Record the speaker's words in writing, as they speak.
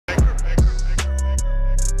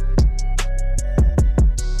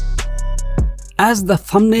As the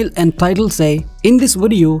thumbnail and title say, in this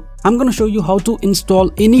video, I'm gonna show you how to install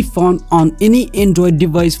any font on any Android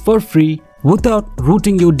device for free without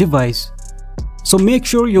rooting your device. So make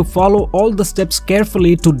sure you follow all the steps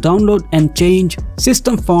carefully to download and change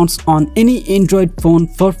system fonts on any Android phone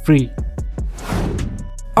for free.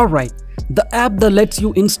 Alright, the app that lets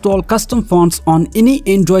you install custom fonts on any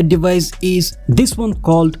Android device is this one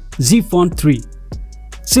called ZFont 3.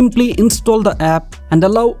 Simply install the app and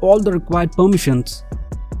allow all the required permissions.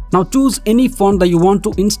 Now choose any font that you want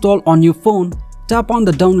to install on your phone, tap on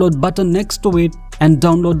the download button next to it and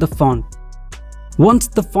download the font. Once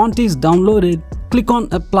the font is downloaded, click on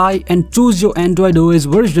apply and choose your Android OS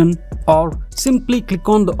version, or simply click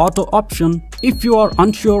on the auto option if you are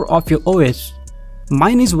unsure of your OS.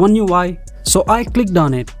 Mine is One UI, so I clicked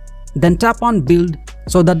on it. Then tap on build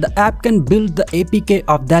so that the app can build the APK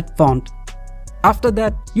of that font. After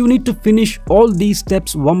that, you need to finish all these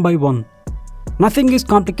steps one by one. Nothing is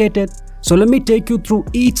complicated, so let me take you through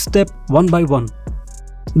each step one by one.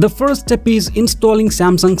 The first step is installing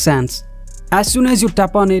Samsung Sans. As soon as you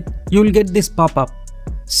tap on it, you will get this pop-up.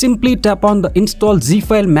 Simply tap on the Install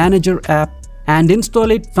Z-File Manager app and install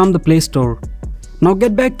it from the Play Store. Now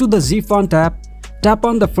get back to the ZFont app, tap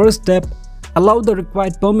on the first step, allow the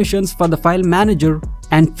required permissions for the file manager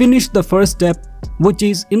and finish the first step, which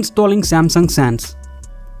is installing Samsung Sans.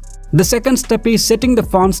 The second step is setting the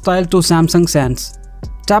font style to Samsung Sans.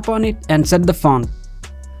 Tap on it and set the font.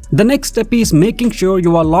 The next step is making sure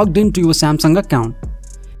you are logged into your Samsung account.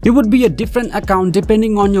 It would be a different account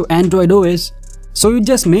depending on your Android OS, so you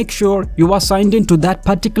just make sure you are signed into that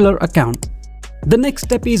particular account. The next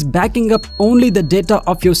step is backing up only the data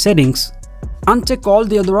of your settings. Uncheck all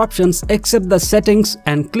the other options except the settings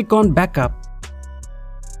and click on backup.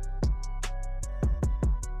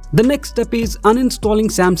 The next step is uninstalling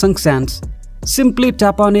Samsung Sans. Simply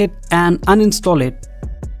tap on it and uninstall it.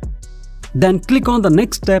 Then click on the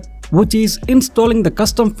next step, which is installing the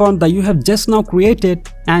custom font that you have just now created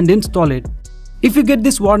and install it. If you get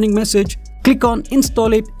this warning message, click on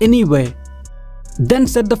install it anyway. Then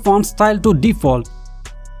set the font style to default.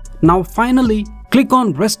 Now finally, click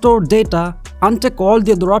on restore data, uncheck all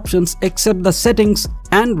the other options except the settings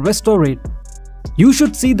and restore it. You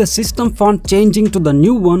should see the system font changing to the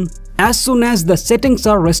new one as soon as the settings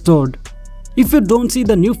are restored. If you don't see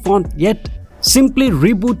the new font yet, simply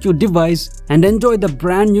reboot your device and enjoy the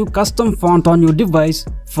brand new custom font on your device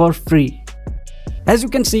for free. As you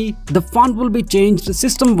can see, the font will be changed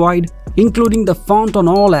system-wide, including the font on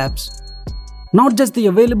all apps. Not just the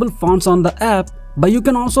available fonts on the app, but you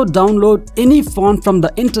can also download any font from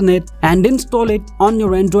the internet and install it on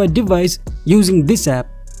your Android device using this app.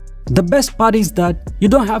 The best part is that you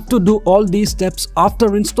don't have to do all these steps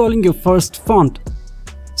after installing your first font.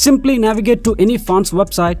 Simply navigate to any font's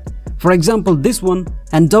website, for example this one,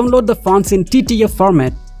 and download the fonts in TTF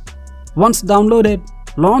format. Once downloaded,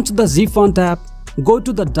 launch the ZFont app, go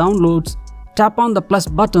to the downloads, tap on the plus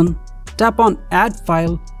button, tap on add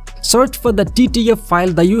file, search for the TTF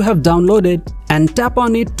file that you have downloaded and tap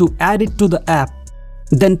on it to add it to the app.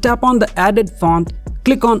 Then tap on the added font,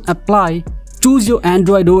 click on apply, choose your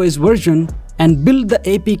Android OS version and build the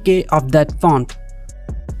APK of that font.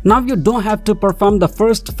 Now you don't have to perform the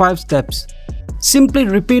first 5 steps. Simply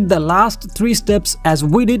repeat the last 3 steps as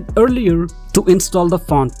we did earlier to install the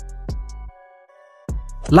font.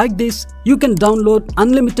 Like this, you can download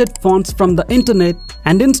unlimited fonts from the internet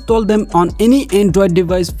and install them on any Android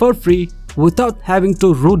device for free without having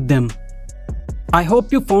to root them. I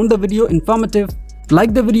hope you found the video informative.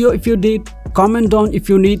 Like the video if you did, comment down if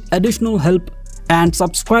you need additional help, and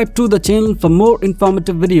subscribe to the channel for more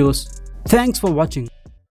informative videos. Thanks for watching.